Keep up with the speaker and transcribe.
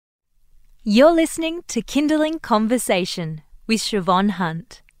You're listening to Kindling Conversation with Siobhan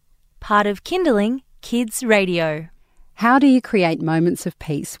Hunt, part of Kindling Kids Radio. How do you create moments of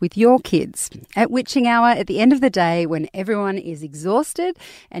peace with your kids? At witching hour, at the end of the day, when everyone is exhausted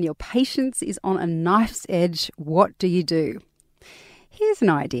and your patience is on a knife's edge, what do you do? Here's an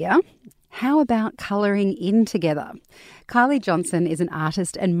idea. How about colouring in together? Kylie Johnson is an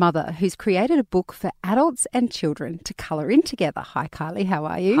artist and mother who's created a book for adults and children to colour in together. Hi, Kylie. How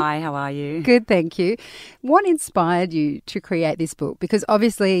are you? Hi, how are you? Good, thank you. What inspired you to create this book? Because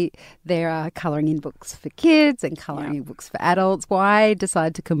obviously there are colouring in books for kids and colouring in books for adults. Why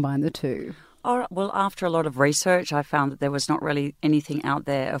decide to combine the two? Oh, well, after a lot of research, I found that there was not really anything out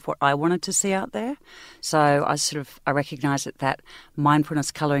there of what I wanted to see out there. So I recognised that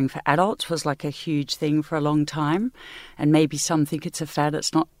mindfulness colouring for adults was like a huge thing for a long time. And maybe some think it's a fad,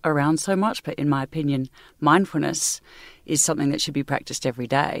 it's not around so much. But in my opinion, mindfulness is something that should be practiced every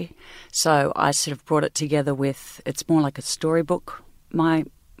day. So I sort of brought it together with, it's more like a storybook, my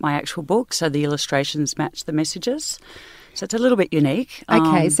actual book. So the illustrations match the messages. So it's a little bit unique.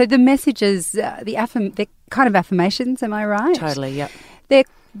 Okay, so the messages, they're kind of affirmations, am I right? Totally, yep.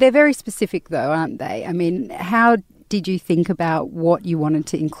 They're very specific though, aren't they? I mean, how did you think about what you wanted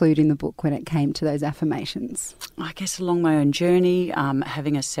to include in the book when it came to those affirmations? I guess along my own journey,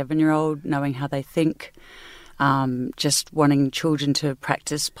 having a 7-year-old, knowing how they think, just wanting children to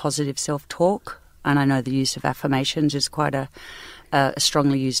practice positive self-talk. And I know the use of affirmations is quite a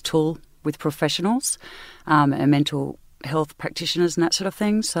strongly used tool with professionals and mental health practitioners and that sort of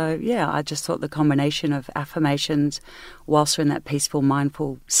thing. So, yeah, I just thought the combination of affirmations whilst we're in that peaceful,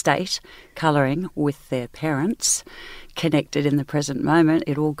 mindful state, colouring with their parents, connected in the present moment,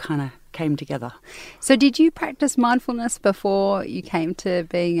 it all kind of came together. So did you practice mindfulness before you came to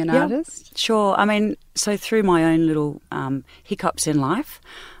being an artist? Sure. I mean, so through my own little hiccups in life,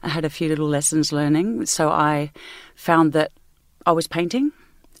 I had a few little lessons learning. So I found that I was painting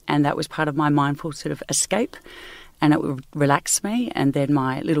and that was part of my mindful sort of escape. And it would relax me, and then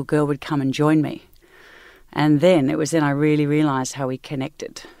my little girl would come and join me. And then it was then I really realised how we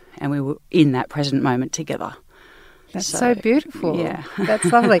connected, and we were in that present moment together. That's so beautiful. Yeah. That's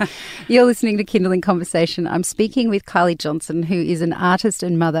lovely. You're listening to Kindling Conversation. I'm speaking with Kylie Johnson, who is an artist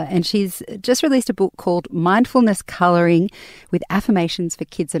and mother, and she's just released a book called Mindfulness Colouring with Affirmations for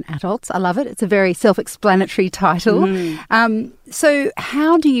Kids and Adults. I love it. It's a very self-explanatory title. So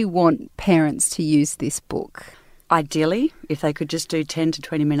how do you want parents to use this book? Ideally, if they could just do 10 to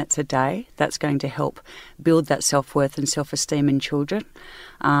 20 minutes a day, that's going to help build that self-worth and self-esteem in children.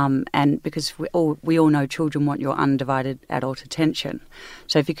 And because we all know children want your undivided adult attention.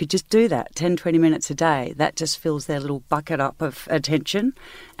 So if you could just do that 10, 20 minutes a day, that just fills their little bucket up of attention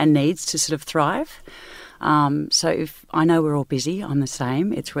and needs to sort of thrive. So if I know we're all busy, I'm the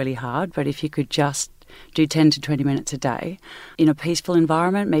same, it's really hard, but if you could just do 10 to 20 minutes a day in a peaceful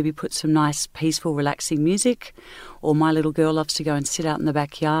environment, maybe put some nice, peaceful, relaxing music. Or my little girl loves to go and sit out in the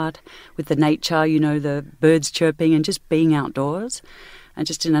backyard with the nature, you know, the birds chirping and just being outdoors. And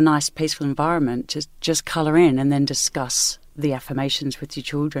just in a nice, peaceful environment, just colour in and then discuss the affirmations with your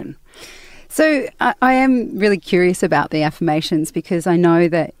children. So I am really curious about the affirmations because I know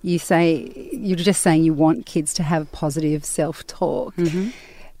that you're just saying you want kids to have positive self-talk. Mm-hmm.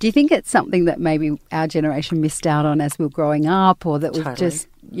 Do you think it's something that maybe our generation missed out on as we were growing up, or that we've just,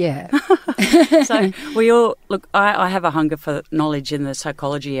 So we all, look, I have a hunger for knowledge in the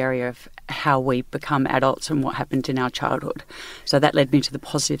psychology area of how we become adults and what happened in our childhood. So that led me to the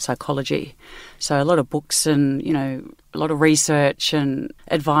positive psychology. So a lot of books and, you know, a lot of research and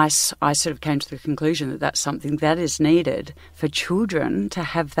advice, I sort of came to the conclusion that that's something that is needed for children to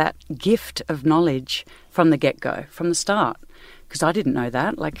have that gift of knowledge from the get-go, from the start. Because I didn't know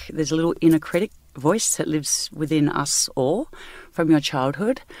that. Like, there's a little inner critic voice that lives within us all from your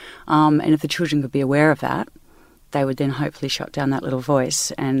childhood. And if the children could be aware of that, they would then hopefully shut down that little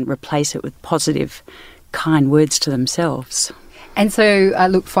voice and replace it with positive, kind words to themselves. And so,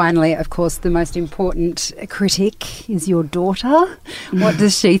 look, finally, of course, the most important critic is your daughter. What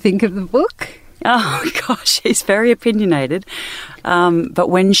does she think of the book? Oh, gosh, she's very opinionated. But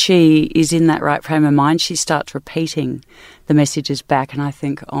when she is in that right frame of mind, she starts repeating the messages back, and I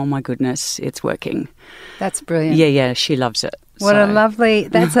think, oh, my goodness, it's working. That's brilliant. Yeah, she loves it.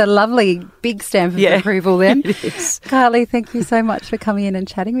 That's a lovely big stamp of approval then. It is. Kylie, thank you so much for coming in and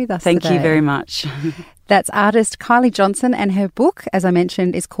chatting with us today. Thank you very much. That's artist Kylie Johnson, and her book, as I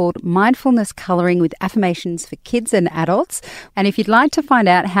mentioned, is called Mindfulness Colouring with Affirmations for Kids and Adults. And if you'd like to find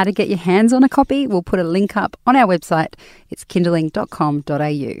out how to get your hands on a copy, we'll put a link up on our website. It's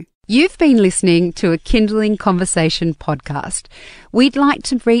kindling.com.au. You've been listening to a Kindling Conversation podcast. We'd like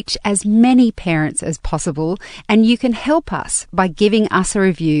to reach as many parents as possible, and you can help us by giving us a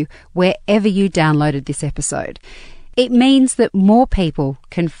review wherever you downloaded this episode. It means that more people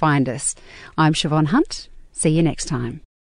can find us. I'm Siobhan Hunt. See you next time.